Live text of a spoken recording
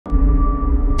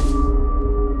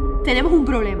tenemos un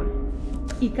problema.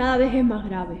 Y cada vez es más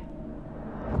grave.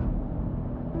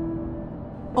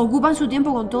 Ocupan su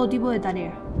tiempo con todo tipo de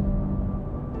tareas.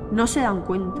 No se dan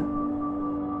cuenta.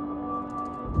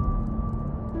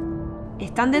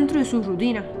 Están dentro de sus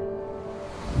rutinas.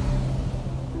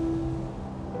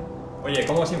 Oye,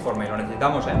 ¿cómo os informe? Lo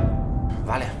necesitamos, ¿eh?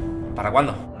 Vale, ¿para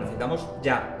cuándo? Lo necesitamos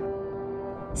ya.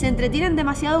 Se entretienen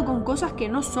demasiado con cosas que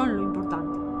no son lo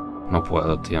importante. No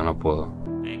puedo, tío, no puedo.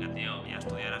 Venga, tío, ya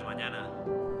estudiarás mañana.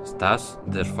 Estás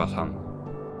desfasando.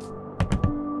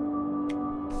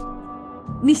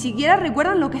 Ni siquiera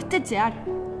recuerdan lo que es techear.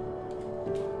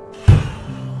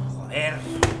 Joder.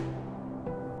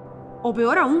 O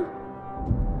peor aún,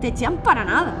 techean para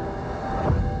nada.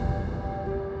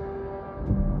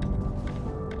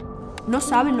 No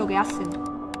saben lo que hacen.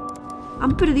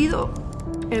 Han perdido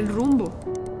el rumbo.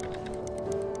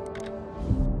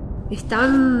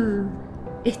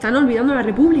 Estan olvidando la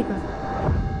república.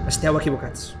 Esteu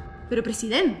equivocats. Però,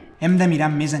 president... Hem de mirar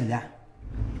més enllà.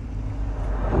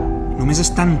 Només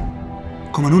estan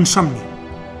com en un somni,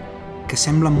 que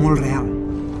sembla molt real.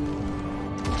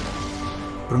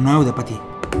 Però no heu de patir.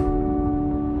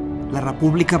 La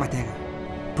república batega,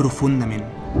 profundament,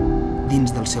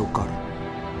 dins del seu cor.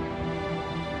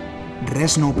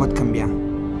 Res no ho pot canviar.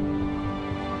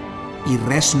 I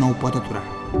res no ho pot aturar.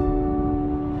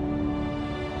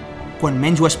 Quan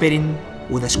menys ho esperin,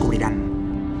 ho descobriran.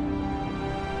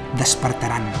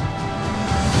 Despertaran.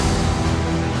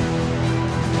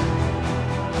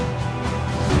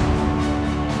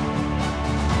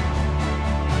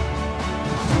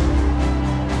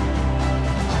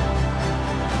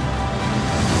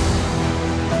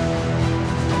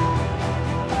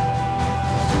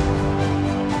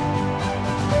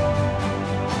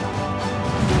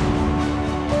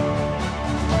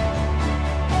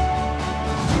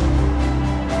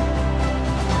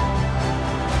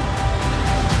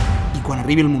 Cuando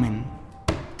arribe el momento,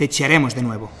 te echaremos de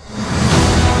nuevo.